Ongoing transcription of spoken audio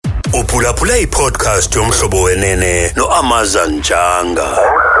Uphulaphula i-podcast yomhlobo wenene noAmazanjanga.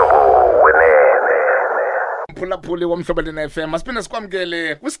 Phulaphuli womhlobo wenene FM asiphinde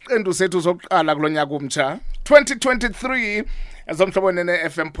sikwamkele kwisiqendu sethu sokuqala kulonyaka omtsha 2023 ezomhlobo wenene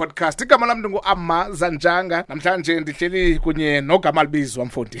FM podcast. Igama lami nguAmazanjanga, namhlanje ndihleli kunye nogama libizwa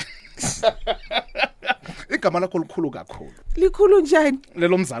mfundi. Igama lakho likhulu kakhulu. Likhulu njani?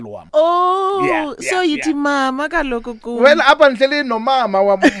 Lelo mzalo wami. Oh, so yithi mama kaloku ku. Well, apha ndihleli nomama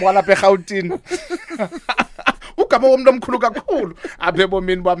walapha eGauteng. Ugama womuntu omkhulu kakhulu apha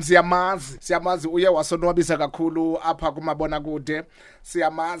ebomini bami, siyamazi uye wasonwabisa kakhulu apha kumabona kude,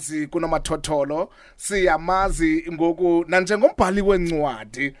 siyamazi kunomathotholo, siyamazi ngoku nanjengombhali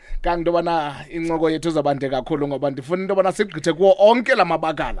wencwadi kanti intobana incoko yethu izabande kakhulu ngoba ndifuna intobana sigqithe kuwo onke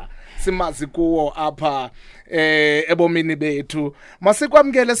lamabakala simazi kuwo apha ebomini bethu.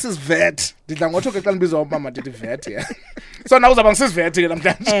 Masikwamkele sisivet, ndidla ngotho ke xa nibizwa umama ndithi vet. So nawe uzaba ngisisivet ke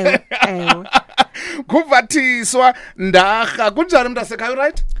namhlanje. Vatiswa, Ndara, kunjani mntasekhaya,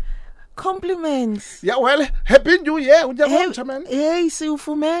 right? Compliments. Yeah, well, happy new year. Unyaka man. Hey,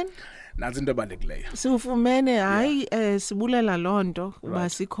 siufumene. Nansi into ebalulekileyo. Siufumene, hayi sibulela lonto uba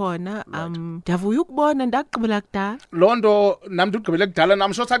sikhona. Ndavuya ukubona ndagqibela kudala. Lonto nami ndigqibele kudala,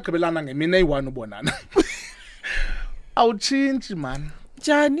 nami sho sagqibelana ngemini eyi-1 ubonana. Awutshintshi man.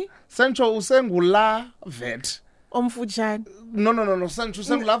 Njani? Sentsho usengula vet. Omfutshane. No, sentsho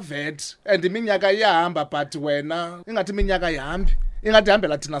usengula vet and iminyaka iyahamba but wena ingathi iminyaka ayihambi. Ingathi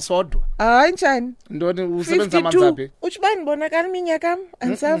ihambela thina sodwa. Hayi njani? Ntoni usebenza amanzaphi? Uthi ndibonakala iminyaka yami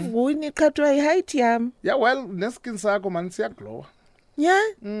andisavuni iqhathwa yi-height yami. Yeah, well, neskin sakho man siyaglowa. Yeah?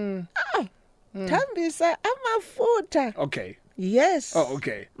 Thambisa amafutha. Okay. Yes. Oh,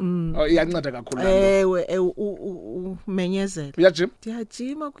 okay. Oh, iyanceda kakhulu. Ewe, umenyezela. Uyajim?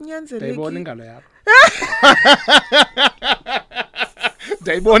 Ndiyajima kunyanzelekile. Ndayibona ingalo yakho.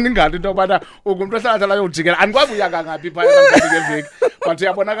 Ndayibona ingalo into yobana umuntu ohlala uyojikela. Andikwazi uyaka ngaphi phaya ngeveki. But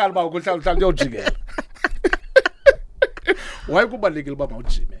uyabonakala uba ukuhlala uyojikela. Why kubalekile uba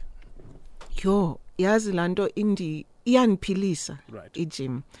mawujime? Yo, yazi lanto iyaniphilisa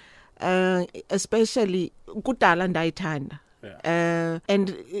i-gym. Especially kudala ndayithanda.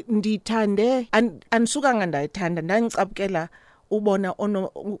 And ndithande andisukanga ndayithanda ndangicapukela ubona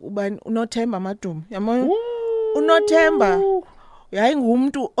unothemba Madumo yabona unothemba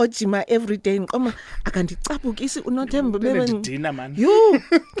yayingumuntu ojima everyday ngiqoma akandicapukisi unothemba bebendina man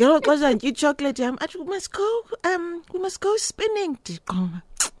ngelo xesha ngitya chocolate yami athi we must go spinning ndiqoma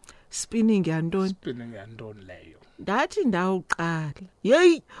spinning yantoni leyo ndathi ndawuqala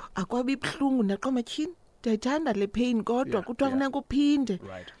yeyi akwabi ibhlungu ndaqoma tyhini ndayithanda le pain kodwa kuthiwa funeka uphinde.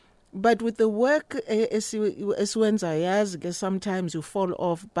 But with the work esiwenza yazi ke sometimes you fall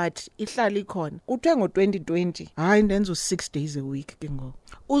off but ihlala ikhona. Kuthiwa ngo-2020 hayi ndenza 6 days a week ke ngoku.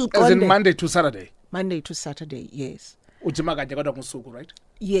 As in Monday to Saturday? Monday to Saturday, yes. Ujima kanje kodwa ngosuku, right?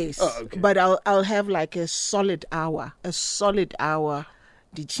 Yes. Oh, okay. But I'll have like a solid hour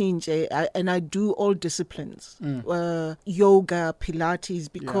change and I do all disciplines, yoga, Pilates,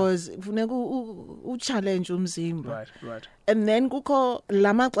 because funeka challenge umzimba. Right. And then kukho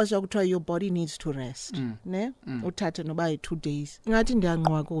lama xesha kuthiwa your body needs to rest. Ne? Uthathe noba 2 days. Ngathi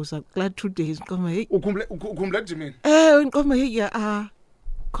ndiyanqwakuza kula 2 days ngoma hey. Ukhumbula Jimmy? Ngoma hey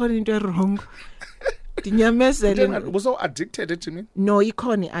khona into wrong. Dinyamezele ubuso addicted Jimmy? No,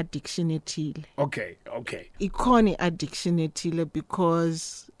 ikhona addiction ethile. Okay. Ikhona addiction ethile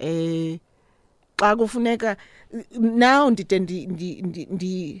because xa kufuneka now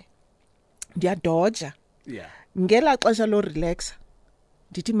ndiyadoja. Yeah. Ngela xesha lo relax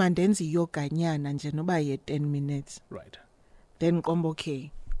ndithi mandenze yoga nyana nje noba ye 10 minutes. Right. Then qomba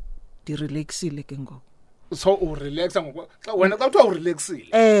okay. Di relaxile ke ngoku. So urelaxa ngoku wena xa uthiwa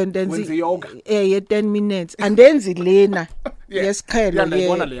urelaxile ndenze yoga ye 10 minutes andenzi lena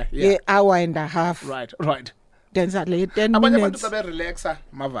yesiqhelo ye hour and a half. Right. Denza le 10 minutes. Abanye abantu babe relaxa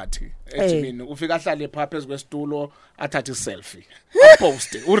mavathi ejimini ufika ahlale phapha kwesitulo athathe iselfie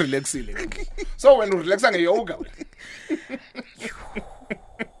apost urelaxile. So when urelaxa ngeyoga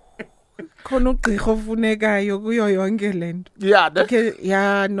khona ugqirha ofunekayo kuyo yonke lento. Okay,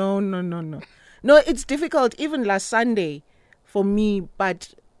 no, it's difficult even last Sunday for me,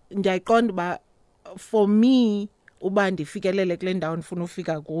 but ndiyayiqonda ba for me uba ndifikelele kule ndawo ndifuna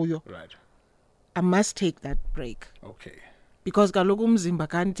ufika kuyo. Right. I must take that break. Okay. Because kaloku umzimba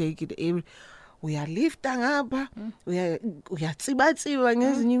can't take it. Uyalifta ngapha, uyatsibatsiba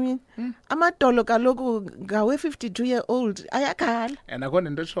ngezinye imini. Amadolo kaloku ngawe 52 year old ayakhala. And akho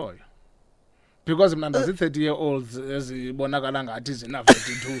nento eshoyo. Because mina ndazi 30 year olds ezibonakala ngathi zina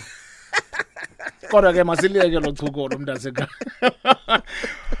 52. Kodwa ke masileke lo chuko lo mntasekhaya.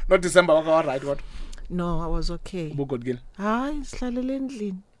 No December waka right what? No, I was okay. Ubugodgile. Hayi sihlalele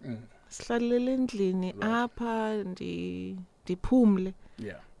endlini. Sihlalele endlini apha ndiphumle.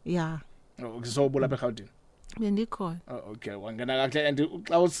 Yeah. So bulapha eGauteng. Bendikhona. Okay, wangena kahle and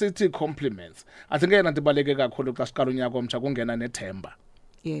xa usithi compliments. I think yena ndibaleke kakhulu xa siqala unyaka omtsha kungena nethemba.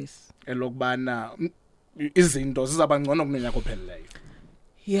 Yes. Elokubana izinto zizaba ngcono kunenyaka ophelileyo.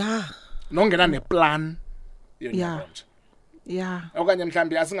 Yeah. Nongena neplan yonyaka omtsha. Yeah. Okanye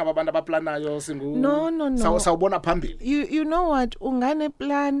mhlambi asingaba abantu abaplanayo singu No. Sawubona phambili. You know what? Ungane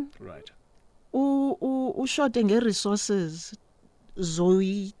plan. Right. Ushort nge-resources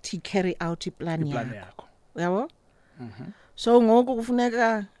zoyithi carry out iplan yakho. Yabo? So ngoku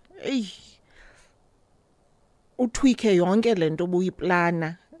kufuneka utwike yonke lento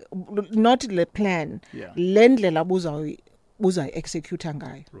obuyiplana, not le plan. Lendlela buza execute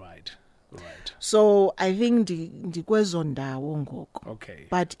ngayo. Right. So I think ndikwezo ndawo ngoku. Okay.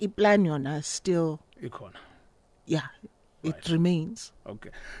 But iplan yona still ikhona. Yeah. It remains.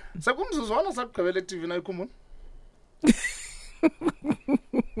 Okay. Sekumzuzwana sakugqibela TV na ikhumbula?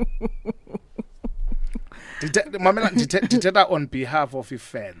 Diteta on behalf of your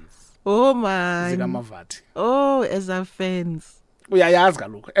fans. Oh man. Zikamavati. Oh, as a fans. Uyayazi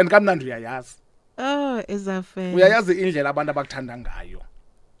kaloku and kamnandi uyayazi. Oh, as a fans. Uyayazi indlela abantu abakuthanda ngayo.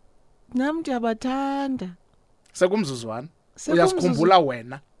 Nam ndiyabathanda. Sekumzuzwana. Uyasikhumbula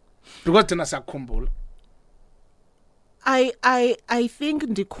wena because thina siyakukhumbula. I think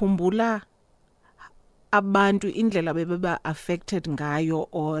ndikhumbula abantu indlela bebeba affected ngayo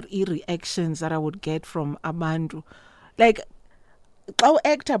or reactions that I would get from abantu. Like xa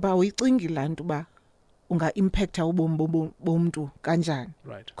uactor ba uyicingi lantu ba unga impacta ubomi bomntu kanjani.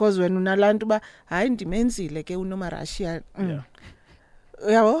 Right. Because when unalantu ba hayi ndimenzile ke unomarashia.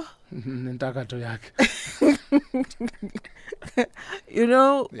 Yabo? Nentakatho yakhe. You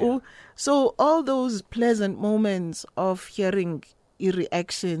know, so all those pleasant moments of hearing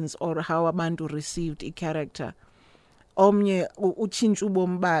reactions or how abantu received a character. Omnye uchintsha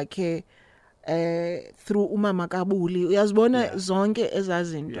ubomi bakhe through umama Kabuli. Uyazibona zonke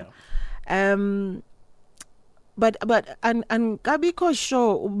ezazinto. But kabikho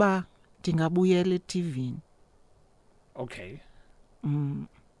sure uba ndingabuyela eTV. Okay.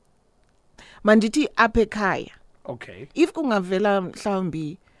 Mandithi apha ekhaya. Okay. If kungavela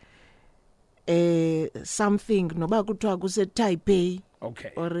mhlawumbi something noba kuthiwa kuse Taipei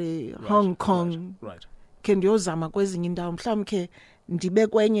or Hong Kong ke ndiyozama kwezinye indawo mhlawumbi ke ndibe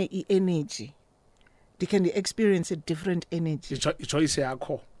kwenye i-energy can experience a different energy. Ichoice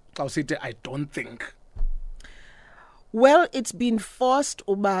yakho xa usithi I don't think. Well, it's been forced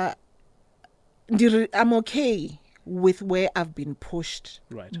uba I'm okay with where I've been pushed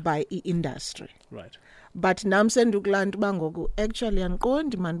by industry. Right. But namsendukulantu bangoku actually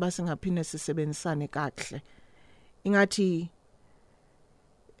anqondi man basingaphinde sisebenzisane kahle. Ingathi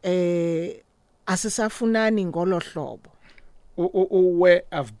asisafunani ngolo hlobo. Where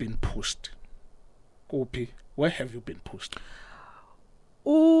I've been pushed. Kopi, where have you been pushed?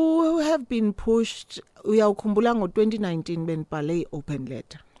 Have been pushed. Uyawukhumbula ngo-2019 benibhale open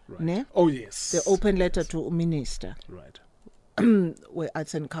letter. Right. Ne? Oh yes. The open letter to minister. Right. Where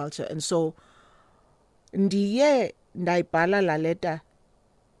arts and culture. And so ndiye ndayibhala la letter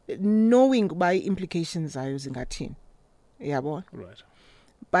knowing by implications zayo zingathini. Yabo? Right.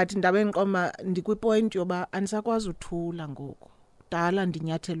 But ndabe ngiqoma ndikwipoint yoba anisakwazi uthula ngoku. Dala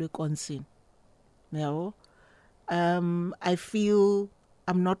ndinyathelwe konsini. Yabo? I feel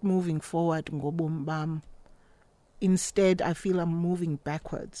I'm not moving forward ngobomi bam. Instead, I feel I'm moving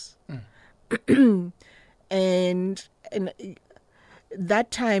backwards. and that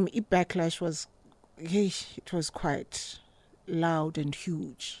time, backlash was, it was quite loud and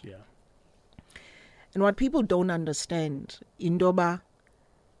huge. Yeah. And what people don't understand, indoba,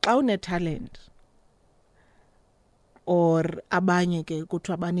 xa une talent, or abanye ke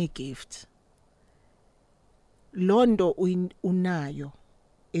kuthiwa bane gift, londo unayo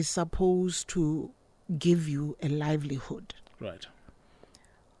is supposed to give you a livelihood. Right.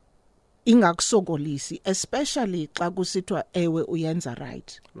 Ingakusokolisi, especially xa kusithwa ewe uyenza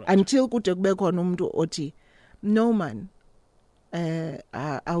right. Until kude kube khona umuntu othi no man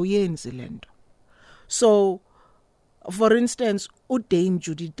awuyenzi lento. So for instance uDame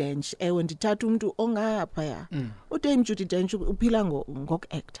Judi Dench ewe ndithatha umuntu ongapha ya. uDame Judi Dench uphila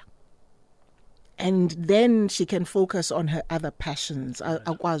ngok-actor. And then she can focus on her other passions,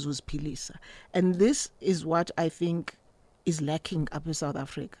 akwazi uziphilisa. And this is what I think is lacking up in South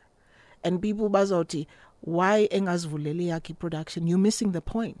Africa. And people bazawuthi, why engazivuleli yakhe production? You're missing the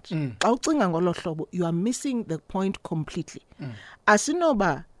point. Xa ucinga ngolo hlobo, you are missing the point completely.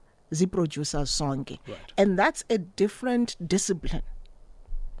 Asinoba zi-producers sonke. Right. And that's a different discipline.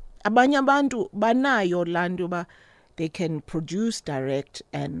 Abanye abantu banayo lando ba they can produce, direct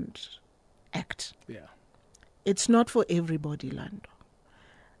and act. Yeah. It's not for everybody, lando.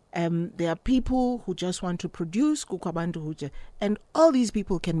 There are people who just want to produce, and all these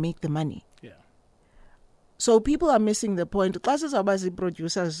people can make the money. Yeah. So people are missing the point. Classes about the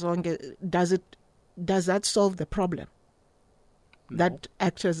producers song, does that solve the problem that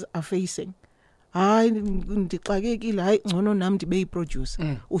actors are facing?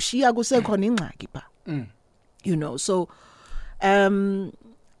 You know, so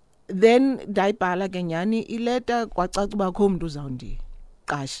then daibhala kenyani ileta kwacaca bakho umuntu uzawundi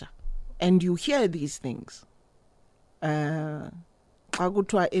qasha, and you hear these things xa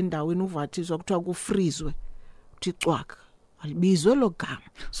kuthiwa endaweni uvatiswa kuthiwa kufrizwe uthi cwaka alibizwe lo gama.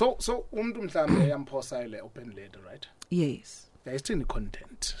 So umuntu mhlambe yamphosa ile open letter, right? Yes. Yayithini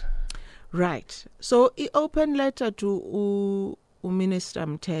content? Right. So open letter to Minister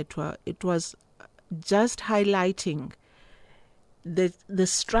Mthethwa, it was just highlighting the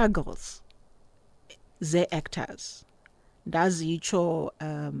struggles the actors. Dazitsho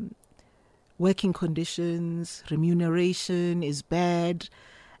working conditions, remuneration is bad.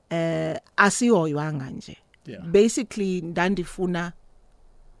 Asihoywanga nje. Basically ndandifuna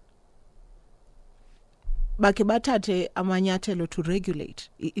bakhe bathathe amanyathelo to regulate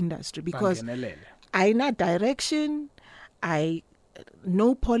i-industry because ayina direction,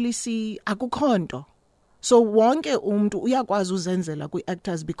 no policy, akukho nto. So wonke umuntu uyakwazi uzenzela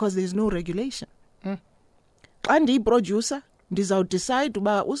kwi-actors because there's no regulation. Xa ndiyi-producer ndizawudecide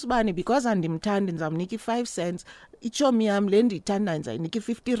uba usibani because andimthandi ndizamnika i-5 cents, ichomi yam le ndiyithanda ndizayinika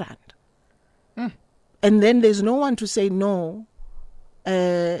i-50 rand. And then there's no one to say no,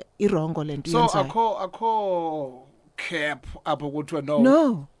 irongo le nto yenzayo. So akho cap apho kuthiwa no.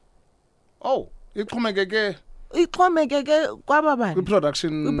 No. Oh, ixhomekeke kwaba bani?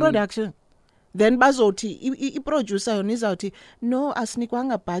 Production. Then bazothi i-producer yona izawuthi no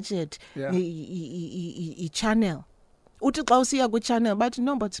asinikwanga budget i-channel. Uthi xa usiya kwi-channel bathi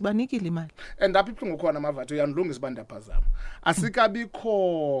no but sibanikile imali. And apho ibuhlungu khona mavathi uyandilungisa bandaphazama.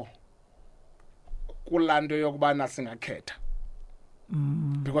 Asikabikho kulando yokubana singakhetha.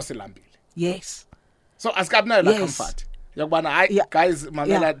 Because silambile. Yes. So asikabinayo la comfort. Yokubana guys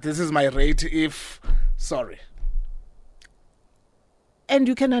mamela this is my rate if sorry. And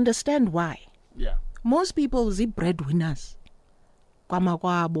you can understand why. Yeah. Most people are breadwinners.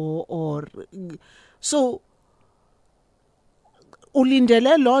 Kwamakwabo or so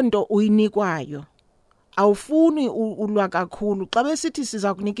ulindele londo uyinikwayo. Awufuni ulwa kakhulu. Xa besithi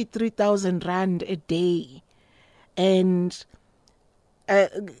siza kunika 3,000 rand a day. And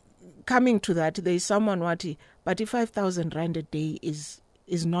coming to that, there is someone but 5,000 rand a day is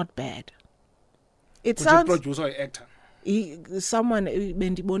not bad. It sounds producer or actor. Someone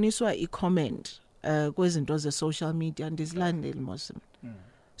bendiboniswa i-comment kwezinto ze social media ndizilandeli mos.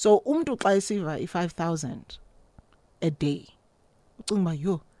 So umuntu xa isiva i-5,000 a day ucinga uba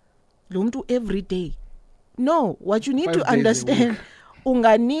yo lo muntu every day. No, what you need to understand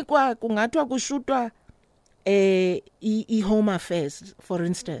unganikwa kungathwa kushutwa i-home affairs for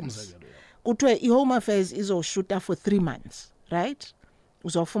instance. Kuthiwe i-home affairs izoshuta for 3 months, right?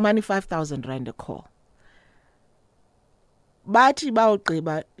 Uzofumana i-5,000 rand a call. Bathi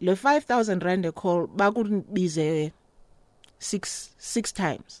bawugqiba le 5,000 rand a call bakubize 6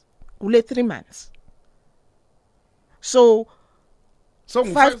 times kule 3 months. So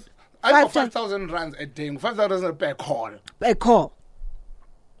 5,000 rand a day, 5,000 per call. Per call.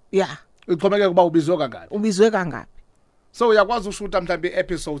 Yeah. Uxhomeke kuba ubizwe kangapi. So uyakwazi ushuta mhlawumbe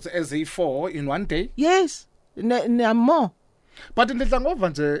episodes eziyi4 in one day? Yes. More. But ndidla ngova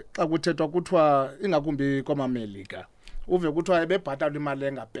nje xa kuthethwa kuthiwa ingakumbi kwamamelika uve kuthiwa ebebhatala imali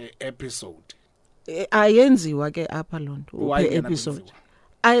enga per episode. Ayenziwa ke apha lonto per episode.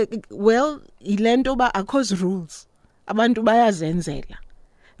 Well, ilento ba akho rules. Abantu bayazenzela.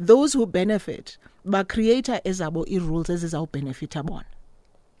 Those who benefit ba creator ezabo i-rules ezizawubenefita bona.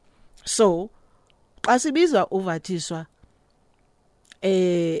 So xa sibizwa uvatiswa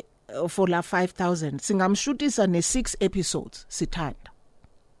for la 5,000 singamshutisa ne6 episodes sithanda.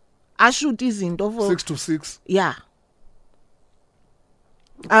 Ashuta izinto for 6 to 6. Yeah.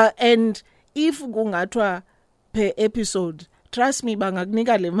 And if kungathwa per episode, trust me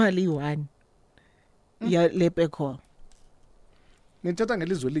bangakunika le mali 1 ya lepekho. Nithetha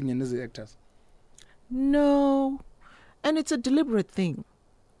ngelizwe linye nezi actors? No. And it's a deliberate thing.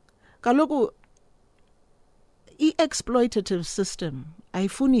 Kaloku i-exploitative system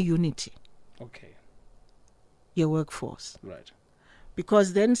ayifuni unity. Okay. Your workforce. Right.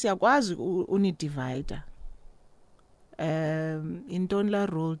 because then siyakwazi uni-divider. Intoni la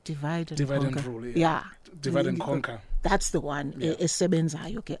role divide and conquer. Rule, yeah. Divide and conquer. That's the one.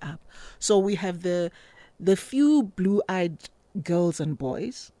 Esebenzayo ke up. So we have the few blue-eyed girls and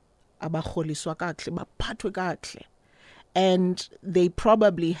boys abaholiswa kahle, baphathwe kahle, and they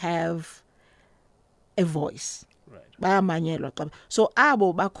probably have a voice. Bayamanyelwa. So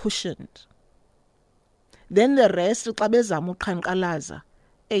abo ba cushioned. Then the rest xa bezama uqhankqalaza,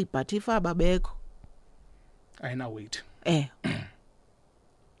 but if ababekho ayina wait.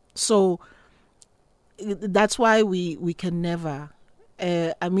 So that's why we can never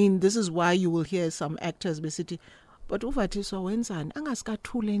I mean, this is why you will hear some actors besithi, but uVatiswa wenzani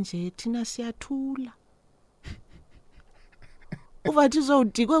angasikathule nje thina siyathula. uVatiswa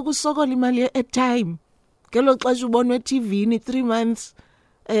udikwe kusokola imali at time ngelo xesha ubonwe TV ni 3 months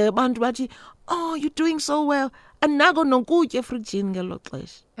abantu bathi, oh, you're doing so well, anako nokutya efrijini ngelo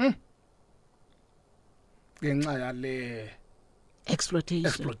xesha. Ngenxa yale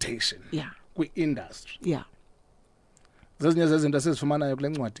exploitation. Yeah. Kwi-industry. Yeah. Zezinye zezinto esizifumanayo kule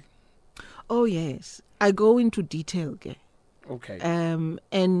ncwadi. Oh yes, I go into detail ke. Okay.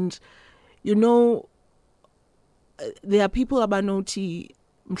 And you know, there are people abanothi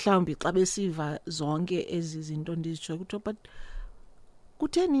mhlawumbi xa besiva zonke ezi zinto ndizitsho kuthiwa, but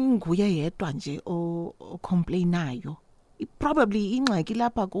kutheni nguye yedwa nje o complainayo? Probably ingxaki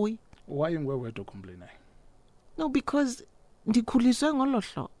lapha kuyi. Why nguwe wedwa complainayo? No, because ndikhuliswe ngolo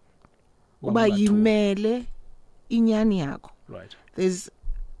hlobo uba yimele inyani yakho. Right.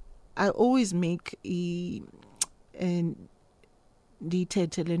 I always make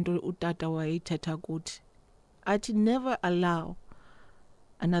ndithethe lento utata wayithetha kuthi athi, never allow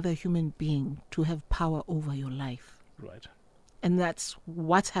another human being to have power over your life. Right. And that's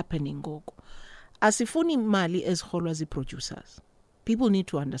what's happening ngoku. Asifuni mali ezirholwa zi-producers. People need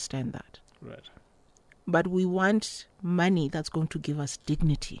to understand that. Right. But we want money that's going to give us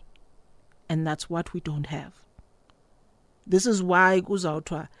dignity. And that's what we don't have. This is why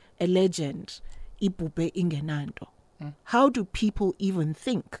kuzawuthwa a legend ibhubhe ingenanto. How do people even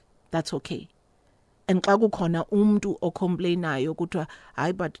think that's okay? And xa kukhona umntu ocomplainayo kuthiwa,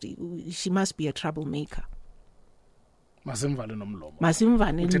 hayi, but she must be a troublemaker. Masimvane nomlomo.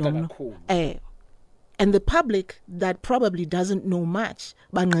 Masimvane nomlomo. And the public that probably doesn't know much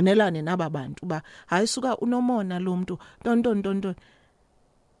banqinelane naba bantu ba hayi suka unomona lo mntu don.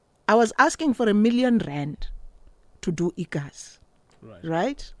 I was asking for R1 million to do igas.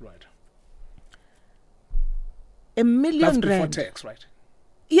 Right? Right. R1 million. That's before tax, right?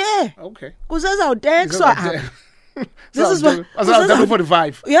 Yeah. Okay. Kuzezawutekswa. This is what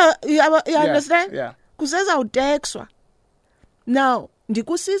 45. Yeah, you understand? Yeah. Kuzezawutekswa. Now,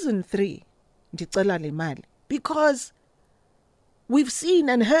 ndiku season 3 ndicela le mali because we've seen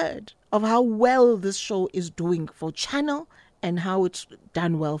and heard of how well this show is doing for channel and how it's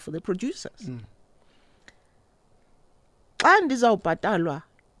done well for the producers. Xa ndizawubhatalwa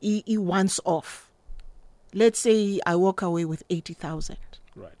once off, let's say I walk away with 80,000.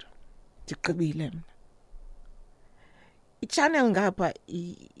 Right. Ndiqibile mna. I-channel ngapha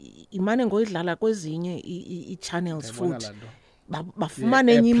imane ngoyidlala kwezinye i-channels futhi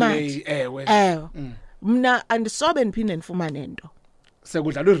bafumane enye imali. Mna andisobe ndiphinde ndifumane nto.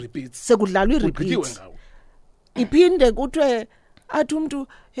 Sekudlalwa i-repeats. Sekudlalwa i-repeats. Iphinde kuthiwe athi umntu,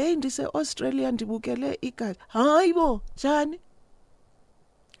 hey, ndise-Australia ndibukele iGazi. Hayi bo, njani?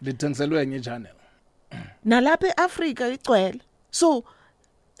 Lithengiselwe enye i-channel. Nalapha eAfrika igcwele. So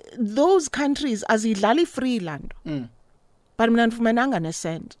those countries azidlali free land. But mina ndifumananga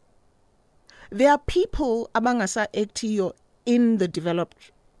nesent. There are people abangasa actiyo in the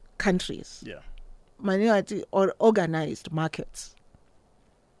developed countries. Yeah. Maniati or organized markets.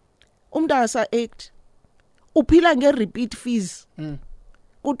 Asa act uphila nge-repeat fees.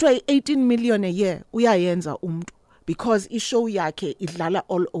 Kuthiwa 18 million a year uyayenza umntu because ishow yakhe idlala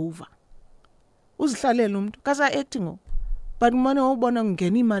all over. Uzihlalele umntu kasa acting ngo. But umane ubona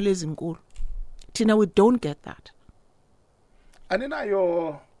ngena imali ezinkulu. Thina we don't get that.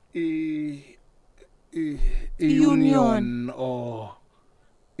 Aninayo union or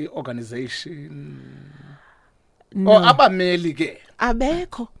organization. No. Or abameli ke.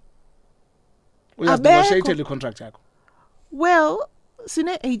 Abekho. Uyanegotiate le contract yakho. Well,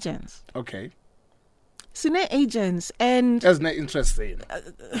 sine agents. Okay. Sine agents and There's no interest in.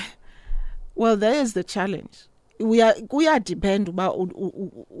 Well, there is the challenge. Kuya depend uba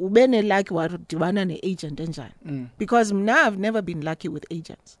ubene lucky wadibana ne-agent enjani. Because now I've never been lucky with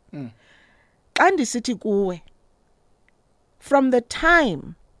agents. Xa ndisithi kuwe, from the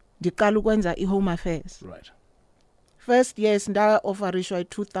time ndiqala ukwenza i-home affairs, Right. First yes, Ndara offerishwa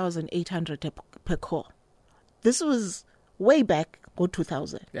 2,800 per call. This was way back go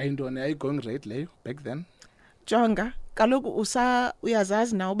 2000. Yayintoni yayi-going rate leyo back then? Jonga, kaloku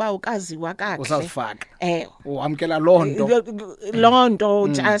uyazazi na uba ukaziwa kakhe. Usazifaka. Lonto Uhamkela lonto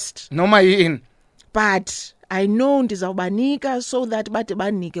just. Noma yini. But I know ndizawubanika so that bade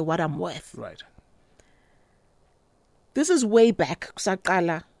banike what I'm worth. Right. This is way back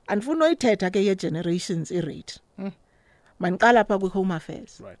kusaqala. Andifuna uyithetha ke ye generations i-rate. Maniqala pha kwi-Home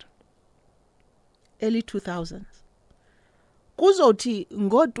Affairs. Right. Early 2000s. Kuzothi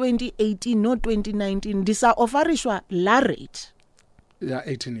ngo-2018 no-2019 ndisa-offerishwa la rate. Yeah,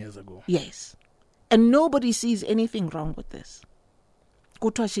 18 years ago. Yes. And nobody sees anything wrong with this.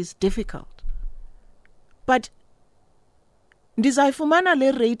 Kuthiwa she's difficult. But ndizayifumana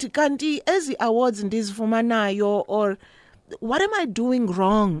le rate kanti ezi awards ndizifumanayo, or what am I doing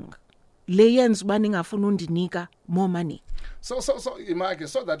wrong? Le yenza uba ningafuni undinika more money. So imake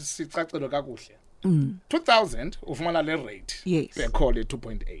so that sicacelo kakuhle. 2000 ufumana le rate. Yes. Becall it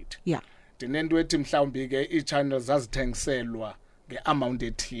 2.8. Yeah. Dinento ethi mhlawumbi ke i-channels zazithengiselwa ngeamount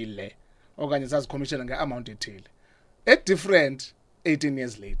ethile okanye zazikhomishela ngeamount ethile. It's different 18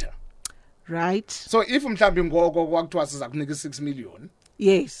 years later. Right. So if mhlawumbi ngoko kwakuthiwa siza kunika 6 million.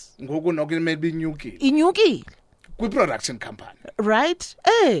 Yes. Ngoku noko maybe inyukile. Inyukile. Kwi-production company. Right.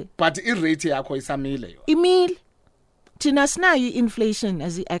 But i-rate yakho isamile yo. Imile. Thina sinayo inflation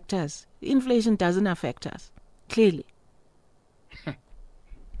as actors. Inflation doesn't affect us. Clearly.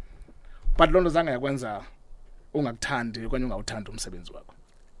 But lonto zange yakwenza ungakuthandi okanye ungawuthandi umsebenzi wakho.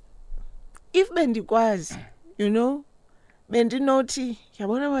 If bendikwazi, bendinothi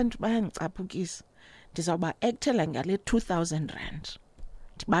yabona abantu bayangicaphukisa. Ndizawuba actela ngale 2,000 rand.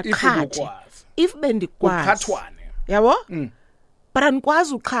 Ndibaqhathe. If bendikwazi. Ukhathwane. Yabo? But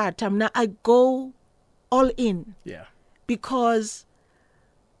andikwazi ukhatha mna, I go all in. Yeah. Because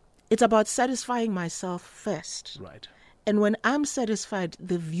it's about satisfying myself first. Right. And when I'm satisfied,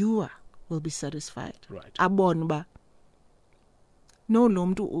 the viewer will be satisfied. Right. Abon ba. No,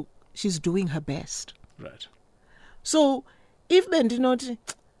 Lomdu, she's doing her best. Right. So, if bendinoti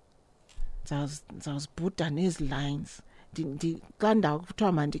zawuzibhuda nezi lines, ndiqanda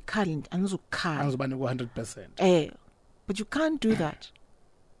kuthiwa mandikhali andizukhala. Angizoba nika 100%. But you can't do that.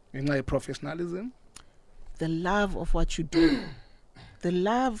 Ngenxa ye-professionalism. The love of what you do. The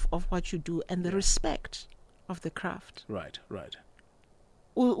love of what you do and the respect of the craft. Right, right.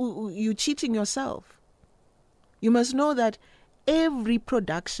 You're cheating yourself. You must know that every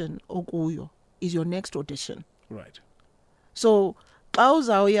production okuyo is your next audition. Right. So, xa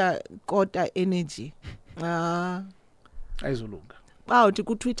uzawuya kota energy, ayizolunga. bawuthi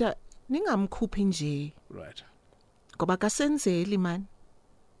ku-Twitter, ningamkhuphi nje. Right. Ngoba kasenzeli man.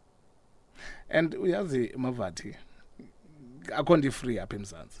 And uyazi Mavathi, akho ndi free apha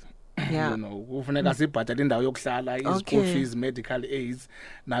eMzantsi. Yeah. Kufuneka sibhatala indawo yokuhlala, i-school fees, medical aids,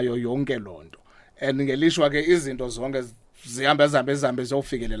 nayo yonke lonto. And ngelishwa ke izinto zonke zihamba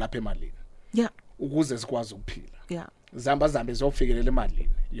ziyofikelela lapha emalini. Yeah. Ukuze sikwazi ukuphila. Yeah. Zihamba ziyofikelela emalini,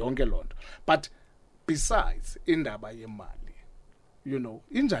 yonke lonto. But besides indaba yemali,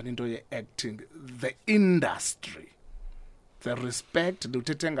 injani into ye-acting, the industry, the respect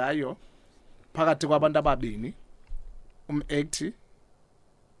luthethe ngayo phakathi kwabantu ababini, acti,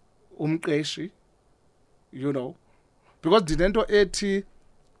 umqeshi, because dinento ethi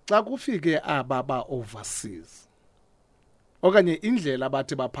xa kufike aba ba overseas okanye indlela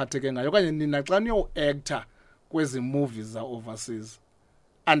abathi baphatheke ngayo okanye nina xa niyo actor kwezi movies za overseas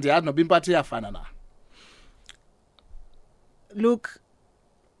andiyazi noba impatho iyafana na. Look,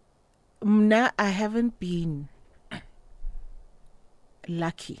 mna, I haven't been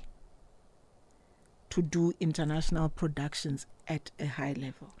lucky to do international productions at a high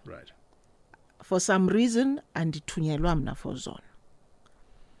level. Right. For some reason, andithunyelwa mna for zona.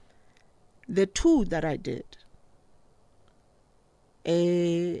 The two that I did,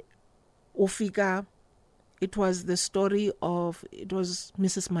 ufika, it was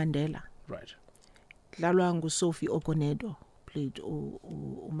Mrs. Mandela. Right. Dlalwa nguSophie Okonedo played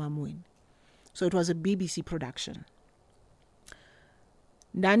uMamweni. So it was a BBC production.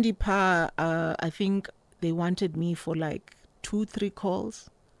 Nandipa, I think they wanted me for like 2-3 calls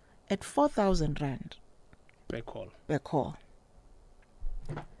at 4,000 rand. Per call. Per call.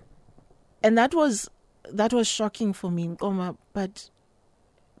 And that was shocking for me, but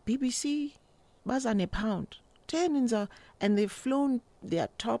BBC was on £1. 10 inza, and they've flown their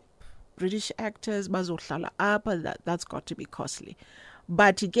top British actors, that's got to be costly.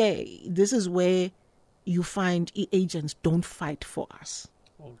 But again, this is where you find agents don't fight for us.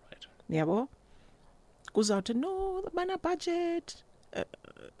 All right. Yabo? kuzawuthi no bana budget.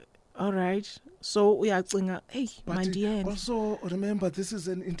 All right, so uyacinga hey mandiyena. Also remember this is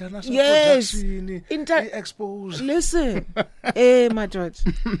an international production. Exposed. Listen, madoda.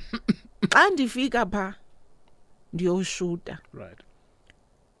 Xa ndifika pha ndiyoshuta. Right.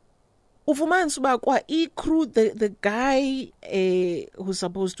 Ufumanisa uba kwa crew the guy who's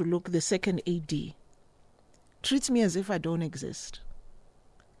supposed to look the second AD treats me as if I don't exist.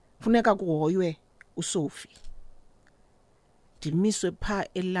 Funeka kuhoywe uSophie. Ndimiswe pha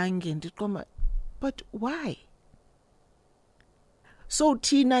elangeni ndiqoma but why? So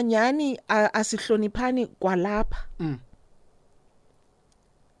thina nyani asihloniphani kwalapha.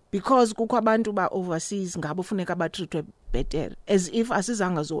 Because kukho abantu ba overseas ngabo funeka batreatwe better as if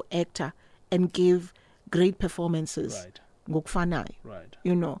asizanga zo actor and give great performances. Right. Ngokufanayo. Right.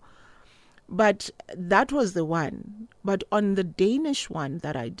 You know. But that was the one. But on the Danish one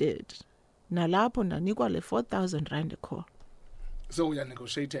that I did, nalapho nanikwa le 4,000 rand a call. So we are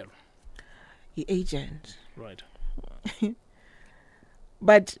negotiating. The agent. Right.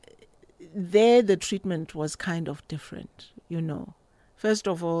 But there the treatment was kind of different, you know. First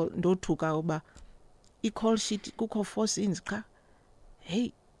of all, ndothuka uba i-call sheet kukho 4 scenes cha.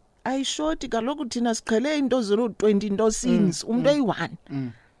 Hey, ayishoti kaloku thina siqhele into 020 into scenes umuntu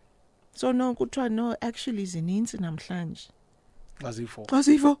eyi1. So no kuthiwa no actually zininzi namhlanje.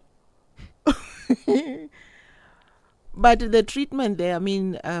 Azifo. But the treatment there, I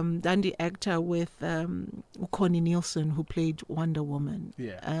mean, Dandy actor with Connie Nielsen, who played Wonder Woman.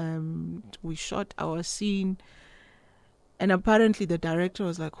 Yeah. We shot our scene, and apparently the director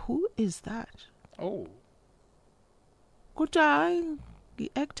was like, "Who is that?" Oh. Kutai, the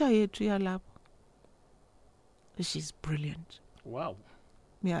actor yethu yalapho. She's brilliant. Wow.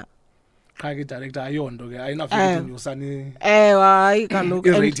 Yeah. Kage director ayondo ke ayinafika nyusani. Hayi kaloku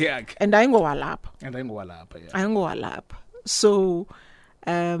irate yakhe. And ayingowalapha. Yeah. Ayingowalapha. So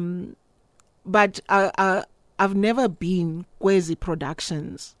but I've never been kwezi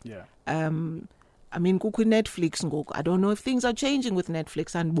productions. Yeah. I mean kukho Netflix ngoku. I don't know if things are changing with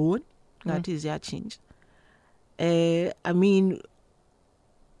Netflix and born. That is ya change. I mean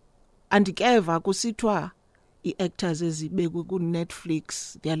andikeva kusithwa i-actors ezibekwe ku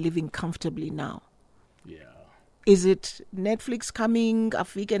Netflix, they are living comfortably now. Yeah. Is it Netflix coming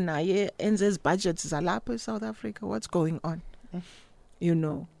afike naye enze budgets zalapha South Africa? What's going on? You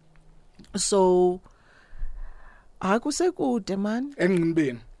know. So akusekude man.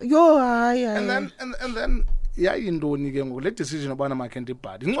 Engqinibeni. Yo hayi. And then yayindoni ke ngoku le decision abana makhe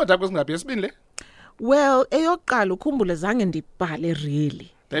ndibhale. Incwadi yakho singaphi yesibini le? Well, eyokuqala ukhumbule zange ndibhale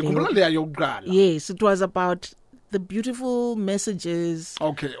really. Yes, it was about the beautiful messages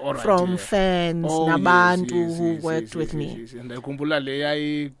from fans, nabantu who worked with me. Yes. And ndayikhumbula le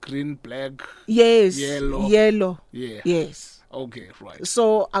yayi green, black, yellow. Yeah. Yes. Okay, right.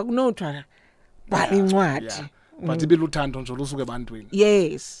 So akunothwa bhala incwadi. But ibiluthando nje lusuke ebantwini.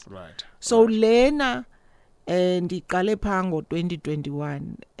 Yes. Right. So lena ndiqale pha ngo-2021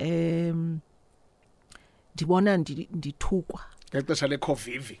 ndibona ndithukwa. Ngexesha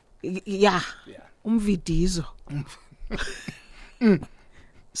le-COVID. Yeah. Umvidizo.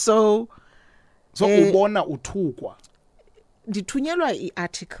 So ubona uthukwa. Ndithunyelwa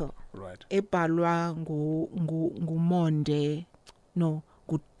i-article. Right. Ebhalwa nguMonde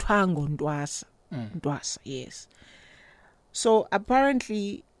nguthango Ndwasa. Ndwasa, yes. So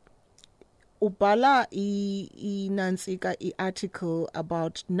apparently ubhala i-Nansika i-article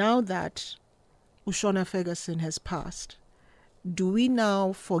about now that Ushona Ferguson has passed. Do we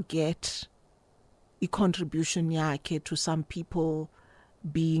now forget a contribution yakhe to some people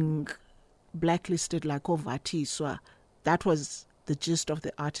being blacklisted like Vatiswa? That was the gist of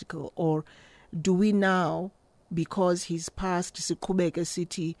the article. Or do we now, because he's passed Sikubeke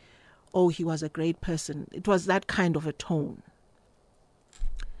City, oh, he was a great person? It was that kind of a tone.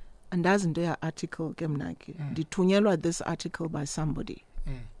 And doesn't there article Gemnaki? Dithunyelwa this article by somebody.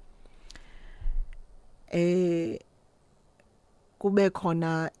 Kube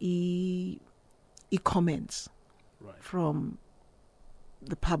khona comments from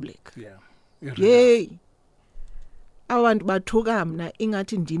the public. Yeah. Yay. Abantu bathuka mna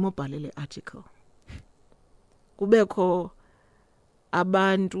ingathi ndimo bhalele article. Kubekho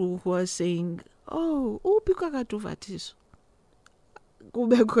abantu who are saying, "Oh, uphi kakade uVatiswa?"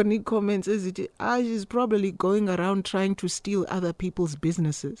 Kubekho ni comments ezithi, she's probably going around trying to steal other people's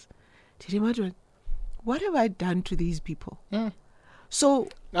businesses. Did you imagine? What have I done to these people? So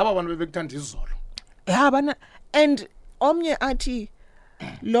abantu bebekuthanda izolo. Yeah, and omnye athi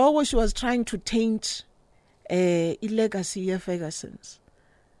lowo she was trying to taint legacy of Ferguson's.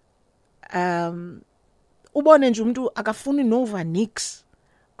 ubone nje umuntu akafuni nova nix.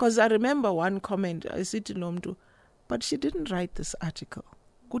 Because I remember one comment I said to Nomdu, but she didn't write this article.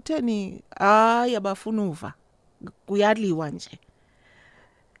 Kutheni abafuna uva kuyadliwa nje.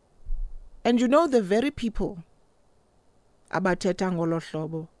 And you know the very people abathetha ngolo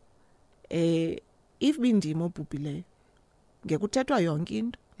hlobo if bindimo bhubhile ngekuthethwa yonke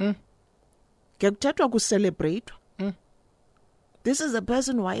into ngekuthethwa ku celebrate this is a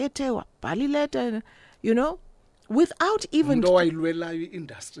person wayethe wabhala letter, you know, without even into wayilwelayo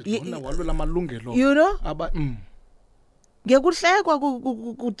industry lona walwela amalungelo, you know, aba ngekuhlekwa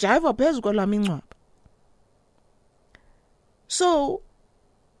kujiva phezulu kwalami incwaba. So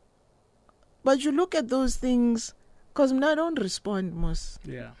but you look at those things, because I don't respond most.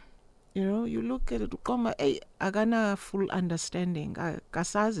 Yeah. You know, you look at it, agana full understanding,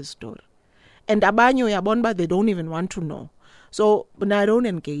 kasazi story. And abanye uyabona but they don't even want to know. So, but I don't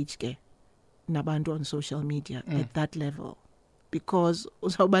engage ke nabantu on social media at that level. Because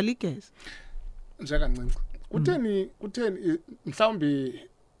uzawubalikeza. Njengancinci. Kutheni mhlawumbi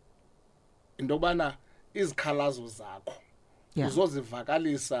indobana izikhalazo zakho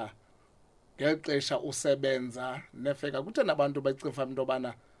uzozivakalisa ngexesha usebenza nefeka kuthena abantu bacifa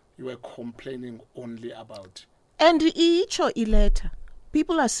intobana you were complaining only about. And icho ileta,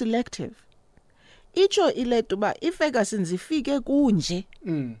 people are selective. Icho ileta ba ifeka sinzifike kunje.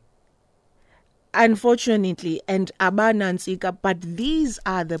 Unfortunately, and abanantsika, but these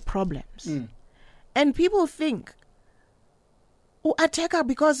are the problems. And people think uattacka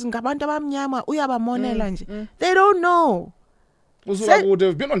because ngabantu abamnyama uyabamonela nje. They don't know. Usuka would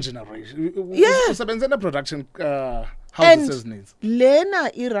have been on generation. Usebenza in production houses needs.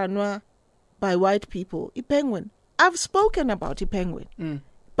 Lena iranwa by white people. Penguin. I've spoken about Penguin.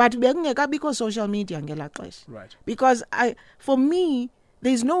 But because social media ngela xesha. Right. Because for me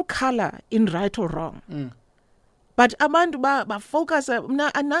there's no color in right or wrong. But abantu ba focus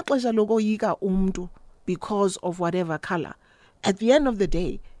anaxesha lokoyika umuntu because of whatever color. At the end of the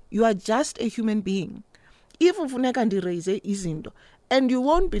day, you are just a human being. If ufuneka ndiraise izinto, and you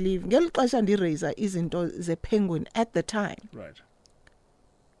won't believe ngelixesha ndiraise izinto ze Penguin at the time. Right.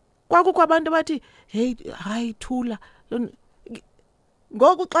 Kwakukho abantu bathi hey hayi thula.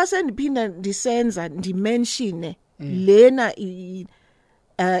 Ngoku xa sendiphinda ndisenza ndimention lena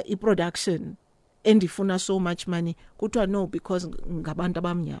i-production endifuna so much money kuthiwa no because ngabantu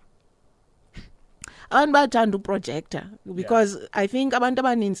abamnyama. Abantu bathanda uprojector because I think abantu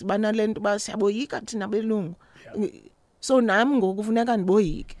abaninzi banalento basiyaboyika thina belungu. So nami ngoku kufuneka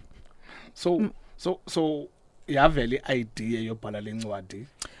ndiboyike. So yavela idea yobhala lencwadi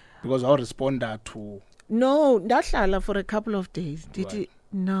because I responded to no ndahlala for a couple of days. Did right. you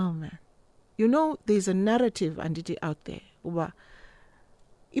no man. You know there's a narrative out there uba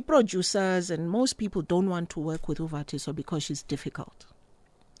producers and most people don't want to work with Vatiswa because she's difficult.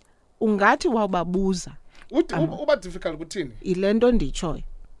 Ungathi wawubabuza uba difficult kuthini ilento ndichoyo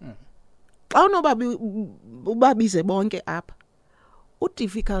xa ubabize bonke apha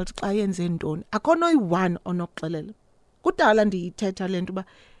udifficult xa yenze ntoni akho noyi-one onokuxelela kudala ndiyithetha lento uba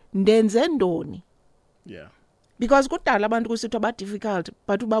ndenze ntoni because kudala abantu kusithiwa ba-difficult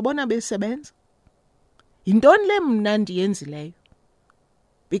but ubabona besebenza yintoni le mna ndiyenzileyo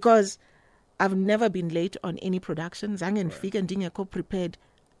because I've never been late on any production zange ndifike ndingekho prepared.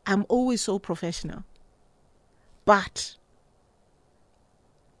 I'm always so professional. But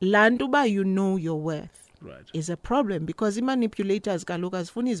landuba you know your worth is a problem because the manipulators kaloku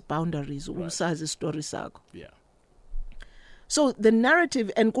azifuni his boundaries usazi story sakho. So the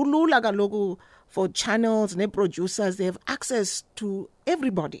narrative and kulula kaloku for channels ne producers they have access to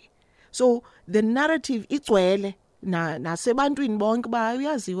everybody. So the narrative igcwele na sebantwini bonke ba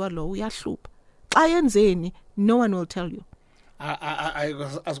uyaziwa lo uyahlupha. Xa yenzeni no one will tell you.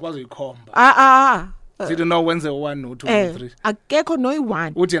 Asikwazi uyikhomba. Sithi no wenze 1 no 2 no 3. Akekho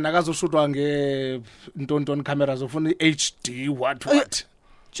noyi-one. Uthi yena akazoshutwa nge cameras ufuna HD what.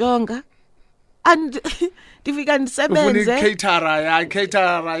 Jonga. And ndifika ndisebenze. Ufuna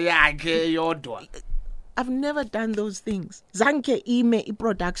caterer yakhe yodwa. I've never done those things. Zange ime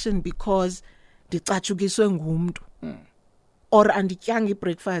i-production because ndicatshukiswe ngumntu. Or andityanga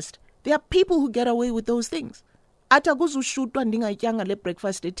i-breakfast. There are people who get away with those things. Ata kuzushutwa ndingatyanga le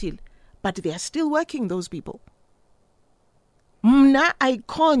breakfast ethile. But they are still working, those people. Mna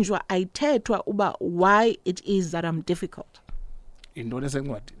ayikhonjwa ayithethwa uba why it is that I'm difficult. Into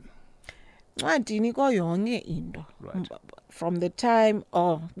lesencwadini. Ncwadini koyonke into. From the time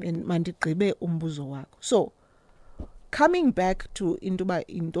mandigqibe umbuzo wakho. So coming back to intoba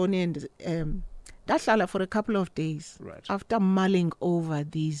intoni and ndahlala for a couple of days after mulling over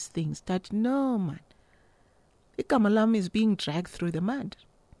these things that no man igama lami is being dragged through the mud.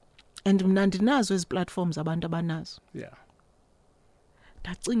 And mna ndinazo ezi platforms abantu abanazo. Yeah.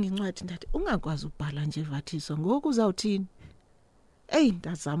 Ndacinga incwadi ndathi ungakwazi ubhala nje Vatiswa ngoku uzawuthini?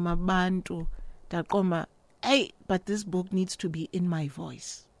 Ndazama abantu ndaqoma but this book needs to be in my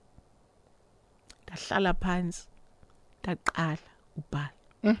voice. Ndahlala phansi ndaqala ubhala.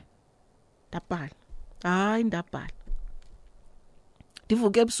 Ndabhala. Ndabhala.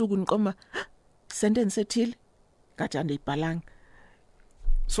 Ndivuke ebusuku ndiqoma sentence ethile ngathi andiyibhalanga.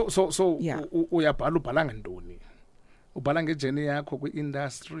 So Yeah. ubhala ngantoni? Ubhala ngejourney yakho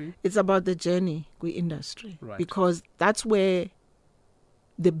kwi-industry? It's about the journey kwi-industry. Right. Because that's where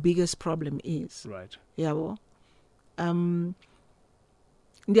the biggest problem is. Right. Yabo.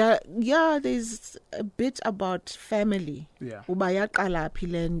 There's a bit about family. Yeah. Uba yaqala phi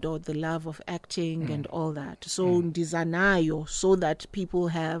le nto, the love of acting and all that. So ndizanayo so that people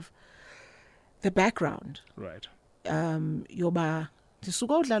have the background. Right. Yoba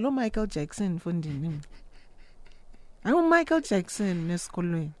ndisuka udlala Michael Jackson mfondini. Michael Jackson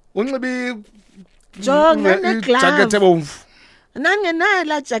esikolweni. Unxibe Jonga ne-glove. jacket ebomvu. Nangenayo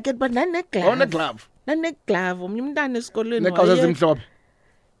la jacket but nane-glove. One-glove. Nane-glove omnye umntana esikolweni. Neqhaza ezimhlophe.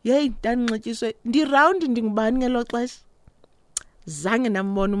 Ndanxetyiswe ndi-round ndingubani ngelo xesha. Zange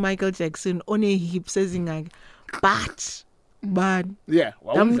nambona uMichael Jackson one-hips ezingaka. But bani? Yeah,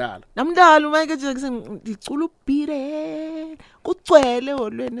 wawumdlala. Namdlala uMichael Jackson ndicula ubhire. Kugcwele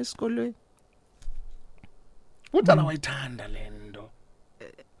holweni esikolweni. Kudala wayithanda lento.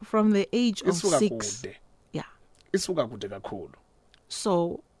 From the age of Isuka 6. kude. Yeah. Isuka kude kakhulu.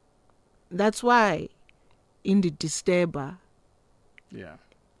 So that's why in the disturber Yeah.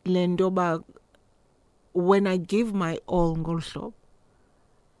 lendoba when I give my all ngolhlobo,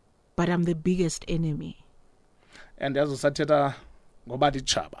 but I'm the biggest enemy. And yazo sathetha ngoba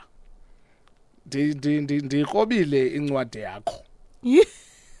ditshaba. Ndikrobile incwadi yakho.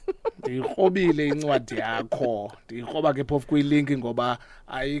 Ndikrobile incwadi yakho. Ndikroba ke phofu kuyilink ngoba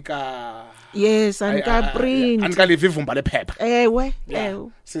ayika Yes, print. Anikaliva ivumba lephepha. Ewe.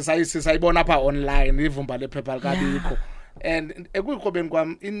 Sisayibona apha online ivumba lephepha likabikho. And ekuyikrobeni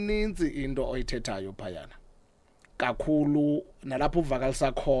kwam ininzi into oyithethayo phayana. Kakhulu nalapho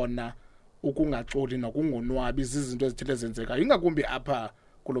uvakalisa khona ukungaxoli nokungonwabi izinto ezithile ezenzekayo ingakumbi apha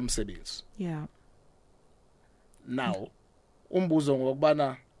kulomsebenzi. Yeah. Now umbuzo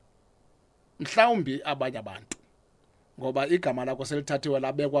ngokubana mhlawumbi abanye abantu ngoba igama lakho selithathiwe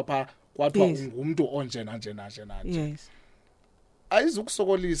labekwa pha kwathiwa Yes. ungumuntu onjena nje. Yes.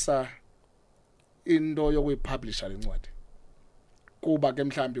 Ayizukusokolisa into yokuyipublisha lencwadi kuba ke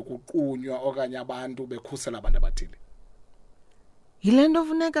mhlambi kuqunywa okanye abantu bekhusela abantu abathile. Yilento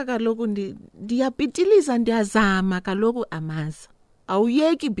funeka kaloku ndiyapitilisa ndiyazama kaloku amaza.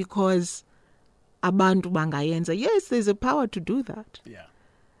 Awuyeki because abantu bangayenza. Yes, there's a power to do that. Yeah.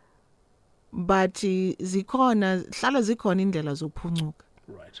 But hlala zikhona indlela zophuncuka.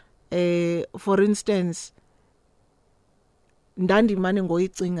 Right. For instance, ndandimane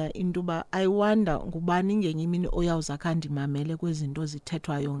ngoyicinga into ba I wonder ngubani ngenye imini oyawuza khandimamele kwezinto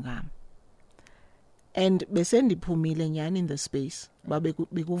zithethwayo ngam. And besendiphumile nyani in the space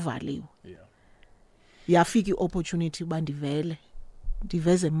bekuvaliwe. Yeah. Yafika opportunity ba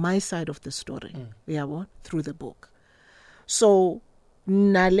ndiveze my side of the story. Yabo, through the book. So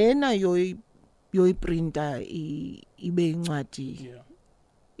nalena yoyiprinta ibe incwadi. Yeah.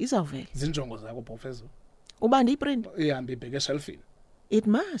 Izawuvela. Zinjongo zakho professor. Uba ndiyiprint. Ihambe ibheke shelfini. It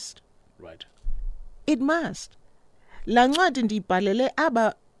must. Right. It must. La ncwadi ndiyibhalele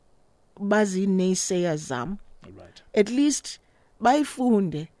aba bazi-naysayers zam. Right. At least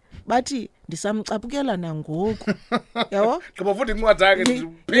bayifunde bathi ndisamcaphukela nangoku. Yabo? Ngoba futhi incwadi yakhe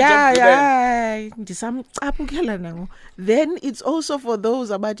Yeah, ndisamcaphukela nangoku. Then it's also for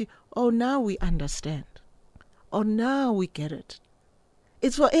those abathi, oh, now we understand. Oh, now we get it.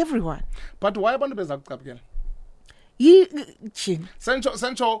 It's for everyone. But why abantu bezakucaphukela? Chin.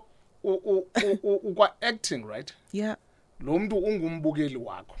 Sencho ukwa acting, right? Yeah. Lo muntu ungumbukeli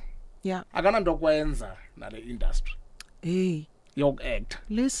wakho. Yeah. Akananto kwenza nale industry. Hey. Yoku-act.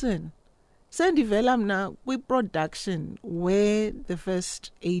 Listen. Sendivela mna kwi-production where the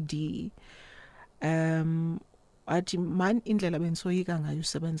first AD athi man indlela bendisoyika ngayo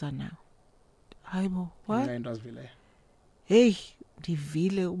usebenza nawo. Hayibo, what? Into azivileyo. Hey,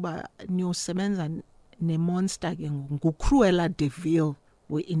 ndivile uba niyosebenza nemonster ke nguCruella de Vil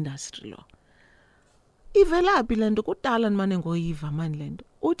we-industry lo. Ivelaphi lento kudala nimane ngoyiva mani lento.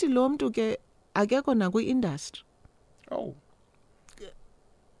 Uthi lo muntu ke akekho na kwi-industry. Oh.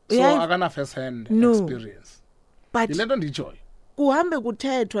 So Yeah. akana first hand No. experience. But Yilento ndijoy. kuhambe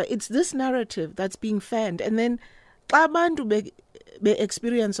kuthethwa, it's this narrative that's being fanned, and then xa abantu be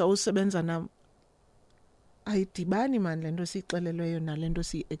experience usebenza nam ayidibani man lento sixelelweyo nalento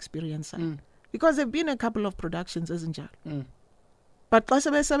si experience because there've been a couple of productions ezinjalo but xa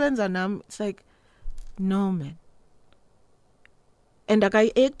sebesebenza nam it's like no man, and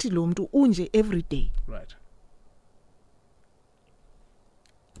akayi-act lo mntu unje every day. Right.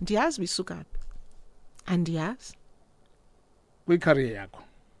 Ndiyazi bisuka phi, andiyazi Kwi-career yakho.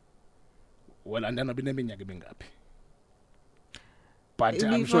 Well, andanabi neminyaka emingaphi. But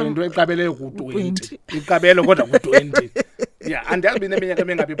I'm sure into eqabele ku-20. Iqabele kodwa ku-20. Yeah, andiyazi neminyaka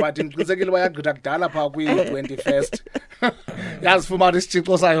emingaphi but ngiqisekile bayagqitha kudala phaa kwi-21st. Yazifumana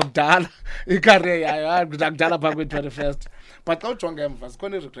isitshixo sayo kudala. I-career yayo yagqitha kudala phaa kwi-21st. But xa ujonge emva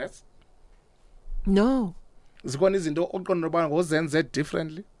zikhona i-regrets? no Zikhona izinto oqonda ukuba ngozenze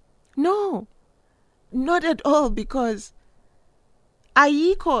differently? No, not at all, because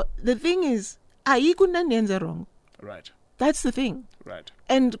ayikho, the thing is, ayikho nanenze wrong. Right. That's the thing. Right.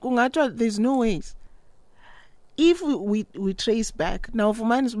 And kungathiwa there's no ways. If we trace back, now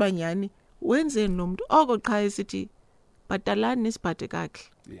ufumanisa uba nyhani wenze nomntu oko qha esithi bhatalani nisiphathe kakuhle.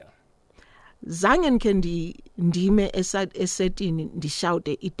 Yeah. Zange ndikhe ndime esetini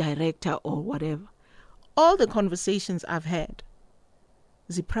ndishawute i-director or whatever. All the conversations I've had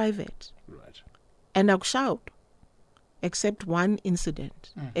private. Right. And akushout except one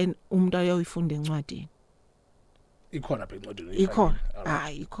incident and umntu ayoyifunda encwadini. Ikhona pha encwadini. Ikhona.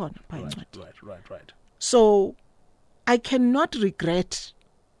 Ikhona pha encwadini. Right. So I cannot regret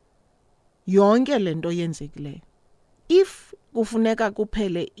yonke lento yenzekileyo. If kufuneka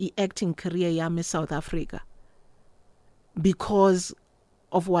kuphele i-acting career yami eSouth Africa because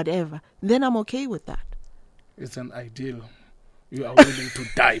of whatever, then I'm okay with that. It's an ideal you are willing to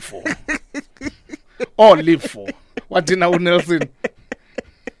die for or live for. What did now Nelson?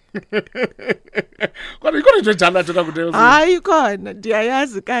 Kodwa ikhona into njalo thina ku Nelson. Hayi khona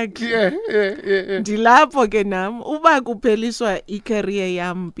ndiyayazi kakuhle. Yeah. Ndilapho ke nam uba kupheliswa i-career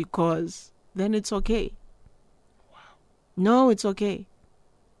yam because then it's okay. Wow. No, it's okay.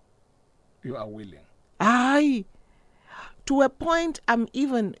 You are willing. Hayi. To a point I'm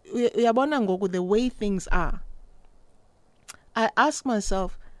even uyabona ngoku the way things are. I ask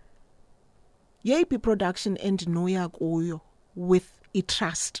myself, yeyiphi production endinoya kuyo with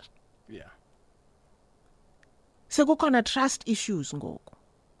i-trust? Yeah. Sekukhona trust issues ngoku.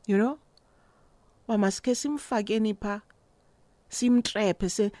 You know? Wamaske simfakeni pha,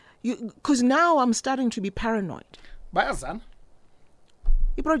 simtrephe se, because now I'm starting to be paranoid. Bayazana?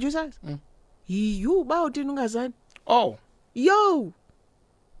 I-producers? You bawuthini ungazani? Oh,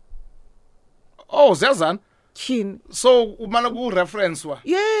 ziyazana? Tyhini. So umana ku-reference wa?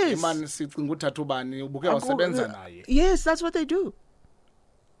 Yes. Imani sicinga uthatha ubani ubuke wasebenza naye. Yes, that's what they do.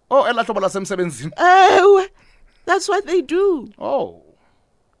 Oh, elahlobo lasemsebenzini. Ewe, that's what they do. Oh.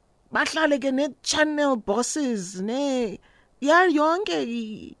 Bahlale ke ne-channel bosses,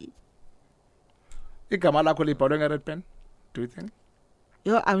 yonke. Igama lakho libhalwe nge-red pen? Do you think?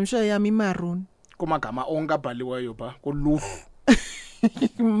 Yo, I'm sure yami maroon. Kumagama onke abhaliweyo pha kuluhlu.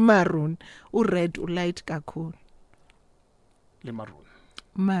 Maroon. U-red, u-light kakhulu.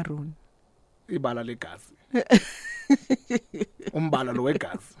 Maroon. Ibala legazi. Umbala lo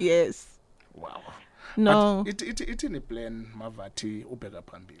wegazi. Yes. Wow. No. But ithini plan Mavathi ubheka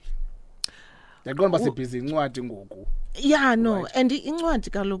phambili? Yaqonda basebhizi incwadi ngoku. Yeah, no. Right. And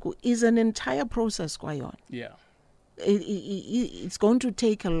incwadi kaloku is an entire process kwayona. Yeah. It's going to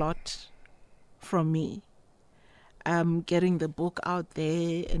take a lot from me. Getting the book out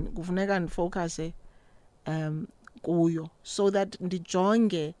there and kufuneka ndifocuse kuyo so that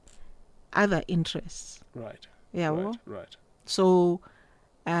ndijonge other interests. Right. Yeah. Right. So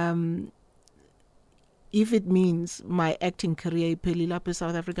if it means my acting career iphelile apha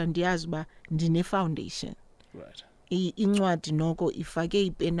eSouth Africa ndiyazi uba ndine foundation. Right. Incwadi noko ifake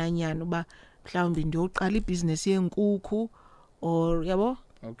ipenanyana uba mhlawumbi ndiyoqala ibhizinesi yeenkukhu or yabo.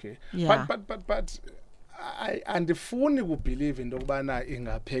 Okay. Yeah. But andifuni kubelieve into kubana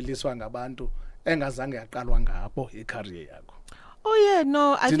ingapheliswa ngabantu engazange yaqalwa ngabo icareer yakho. Oh yeah,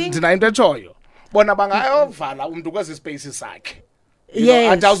 no, I think ndina into etshoyo. Bona bangayovala umuntu kwezi space sakhe.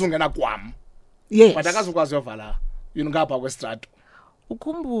 Yes. Atawuzungena kwam. yes. But akazukwazi yovala ngapha kwestrato.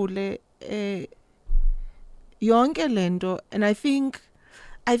 Ukhumbule yonke lento, and I think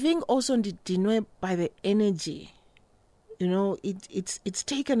also ndidinwe by the energy. You know, it's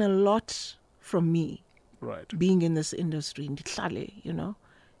taken a lot from me. Right. Being in this industry, ndihlale, you know,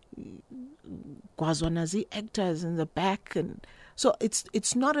 kwazwana zi actors in the back, and so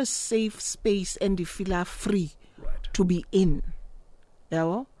it's not a safe space and you feel free Right. to be in.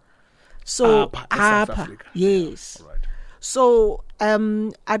 yabo. So Apha eSouth Africa. Yes. Yeah. Right. So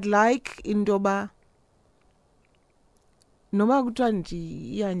I'd like indoba noma kuthiwa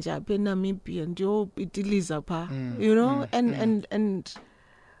ndiya nje apha eNamibia ndiyopitiliza pha, you know, and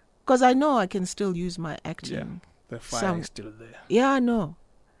because I know I can still use my acting. Yeah, the fire is still there. Yeah, no.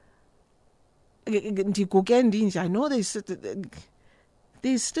 Ndiguke ndinje, I know there's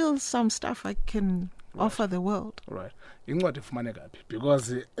still some stuff I can offer the world. Right. Incwadi ifumaneka phi?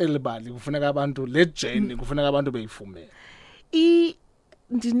 Because elibali kufuneka abantu le journey kufuneka abantu beyifumene.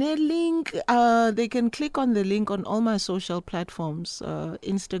 Ndine link, they can click on the link on all my social platforms,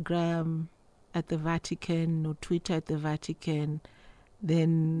 Instagram at the Vatican or Twitter at the Vatican,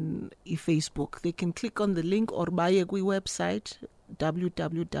 then Facebook. They can click on the link or baye kwi website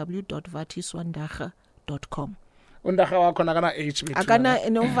www.vatiswandara.com. Undaka wakho nakana H bethu. Akana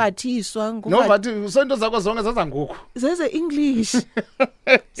no Vatiswa No Vatiswa, so into zakho zonke zaza ngoku. Zeze English.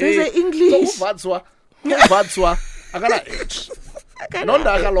 Zeze English. So Vatiswa akana H.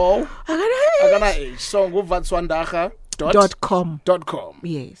 Nondaka lo. Akana H. So nguvatiswandara.com.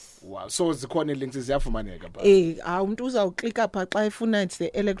 Yes. Wow. So zikhona links ziyafumaneka ba. Umuntu uzawuklika pha xa efuna, it's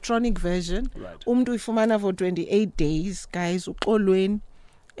the electronic version. Right. Umuntu uyifumana for 28 days, guys, uxolweni.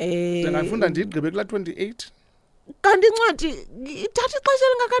 Ngifunda ndigqibe kula 28. Kanti incwadi ithatha ixesha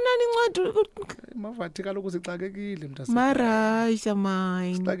lingakanani incwadi? Mavathi kaloku sixakekile mntase. Marasha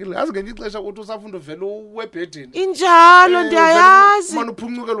mine. Sixakekile. Azi ngenye ixesha uthi usafunda uvela uwebhedini. Injalo ndiyayazi. Manje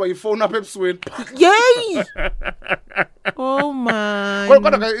uphuncukelwa yifoni apha ebusweni. Yey. Oh my.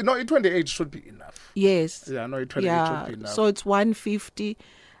 Kodwa i28 should be enough. Yes. Yeah, no, i28 should be enough. So it's 150.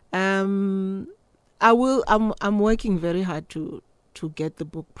 I'm working very hard to get the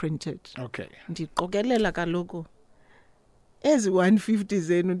book printed. Okay. Ndiqokelela kaloku ezi 150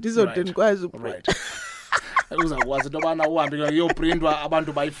 zenu ndizode ndikwazi right. Uzakwazi into bana uhambe uyoprintwa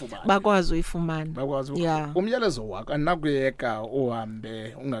abantu bayifumana. Bakwazi uyifumana. Bakwazi. Yeah. Umyalezo wakho andinakuyeka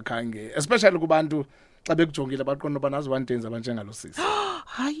uhambe ungakhange, especially kubantu xa bekujongile baqonda uba nazi bantenzi abanjengalo sisi.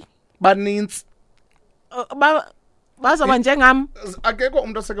 Hayi. Baninzi. Bazaba njengam. Akekho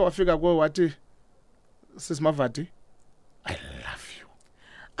umuntu oseke wafika kuwe wathi sisimavati I love you.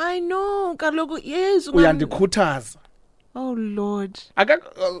 I know kaloku yes. Uyandikhuthaza. Oh Lord.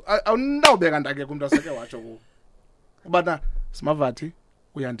 Awunawubeka ndakekho umuntu oseke watsho kuwe. Ubana simavati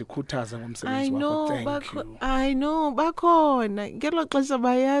uyandikhuthaza ngomsebenzi wakho. Thank you. I know bakhona. Ngelo xesha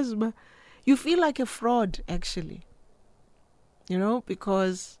bayazi ba you feel like a fraud actually. You know,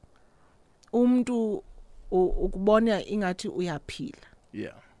 because umuntu ukubona ingathi uyaphila.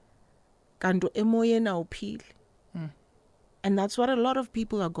 Yeah. Kanti emoyeni awuphili. And that's what a lot of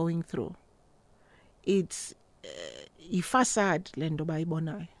people are going through. It's ifasad lento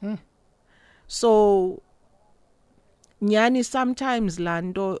bayibonayo. So nyani sometimes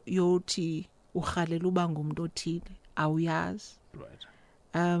lando yothi uhalela uba ngumuntu othile awuyazi. Right.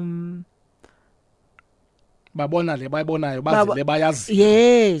 Babona le bayibonayo bazi le bayazi.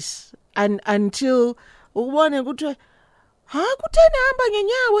 Yes. And until ubone ukuthi kuthena hamba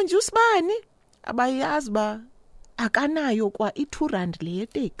ngenyawo nje usibani abayazi ba akanayo kwa i2 le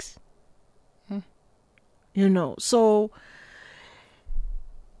taxi. You know, so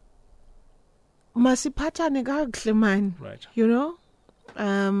masiphathane kakuhle man. Right. You know,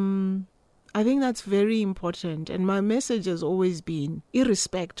 I think that's very important, and my message has always been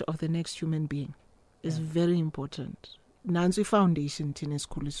irrespect of the next human being is very important. Nansi foundation thina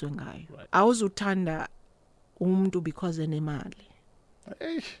esikhuliswe ngayo. Awuzuthanda umuntu because enemali.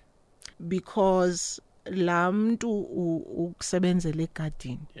 Because lamntu ukusebenzela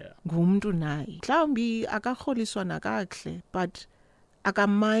egadini ngumuntu naye mhlawumbi akaholiswa nakahle but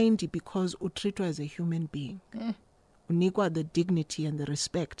akamind because utreatwa as a human being. Unikwa the dignity and the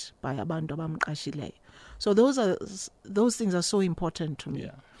respect by abantu abamqashileyo. So those things are so important to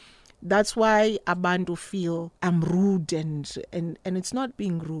me. That's why abantu feel I'm rude and it's not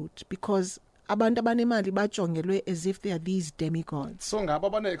being rude because abantu abanemali bajongelwe as if they are these demigods. So ngaba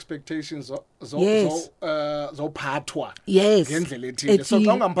bana expectations zophathwa ngendlela ethile. So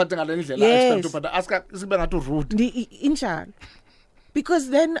xa ungamphathi ngale ndlela expect uphatha aska sibe ngathi rude. Injalo. Because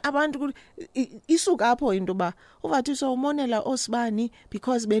then abantu isuka apho into ba uvathi so umonela osibani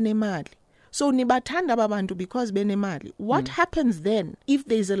because benemali. So nibathanda babantu because benemali. What happens then if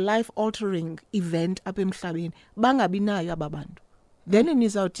there is a life altering event apha emhlabeni bangabi nayo ababantu? Then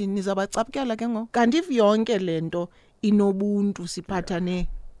nizawuthi nizabacapukela ke ngo. Kanti if yonke lento inobuntu siphathane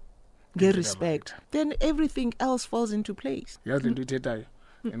nge-respect, then everything else falls into place. Yazi into ithethayo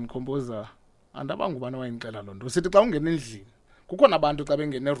engikhompoza andabangubana wayingixela lonto. Sithi xa ungena endlini kukhona abantu xa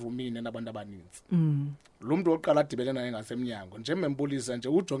bengene roomini nabantu abaninzi lo muntu oqala adibele naye ngasemnyango nje membulisa nje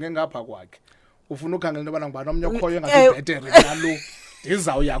ujonge ngapha kwakhe ufuna ukhangela into abana ngubani omnye okhoyo ngathi betere nalo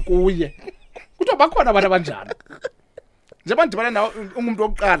ndizawuya kuye kuthiwa bakhona abantu abanjalo nje bandibane nawo ungumuntu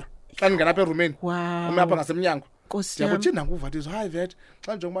oqala xa ngena apha eroomini umapha ngasemnyango ndiyakutshinda nguvatiswa Highveld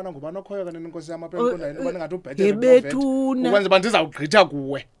xa nje ngubana ngubani okhoyo kanene inkosi yami apha enkundla into abana ngathi ubetere ukwenza uba ndizawugqitha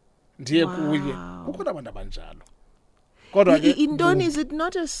kuwe ndiye kuye kukhona abantu abanjalo kodwa ke intoni is it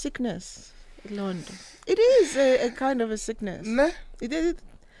not a sickness Londo it is a kind of a sickness ne it is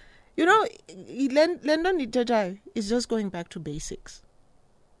you know lento ndithethayo is just going back to basics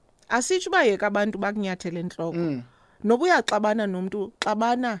asitsho uba yeka abantu bakunyathele entloko noba uyaxabana nomuntu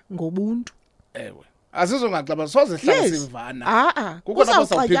xabana ngobuntu ewe asizongaxabana soze hlala sivana kukhona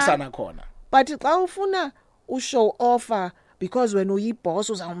abasawuphikisana khona but xa ufuna ushow offer because when uyiboss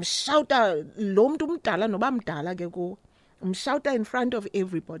uzawumshouta lo muntu umdala noba mdala ke kuwo umshouta in front of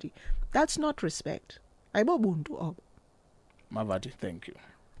everybody that's not respect ayibobuntu obo Mavathi thank you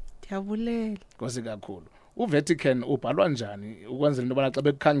ndiyabulela Nkosi kakhulu uVatican ubhalwa njani ukwenzela into bana xa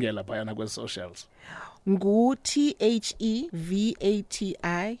bekukhangela phayana kwe socials ngu THEVATI_can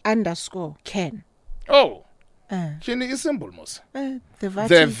oh Chini isymbol mos the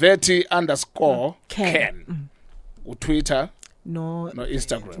Vati_can uTwitter no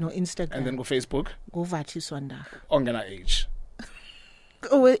Instagram and then go Facebook go Vatiswa Ndara ongena age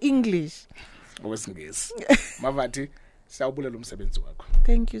English owesingisi Mavathi siyawubulela umsebenzi wakho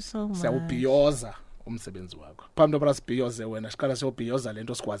thank you so much siyawubhiyoza umsebenzi wakho phambi kokuba sibhiyoze wena siqala siyobhiyoza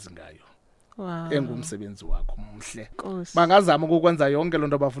lento sikwazi ngayo engumsebenzi wakho umhle bangazama ukukwenza yonke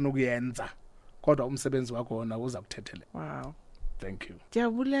lonto abafuna ukuyenza kodwa umsebenzi wakho wona uza kuthethele thank you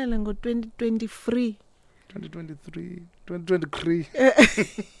ndiyabulela ngo 2023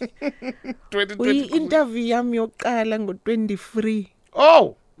 uyi-interview yami yokuqala ngo-23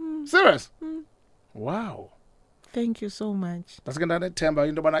 oh serious wow thank you so much basike ndanethemba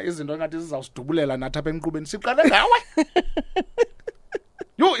into bana izinto engathi zizawusidubulela nathi apha enqubeni siqale ngawe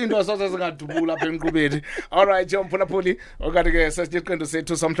yo into asoze zingadubula apha enqubeni alright mphulaphuli okati ke sesiqendo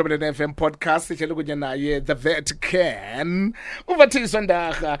sethu somhlobelene FM podcast sihlele kunye naye the Vatican uVatiswa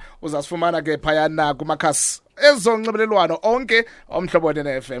Ndara uzasifumana ke phayana kumakhasi ezonxibelelwano onke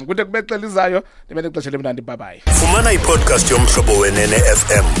omhlobelene FM kude kubexela izayo ndibe nexesha lemnandi bye bye fumana i-podcast yomhlobelene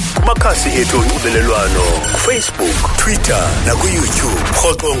FM kumakhasi ethu onxibelelwano Facebook Twitter naku YouTube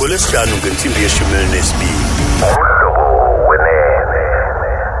rhoqo ngolesihlanu ngentsimbi yeshumi elinesibini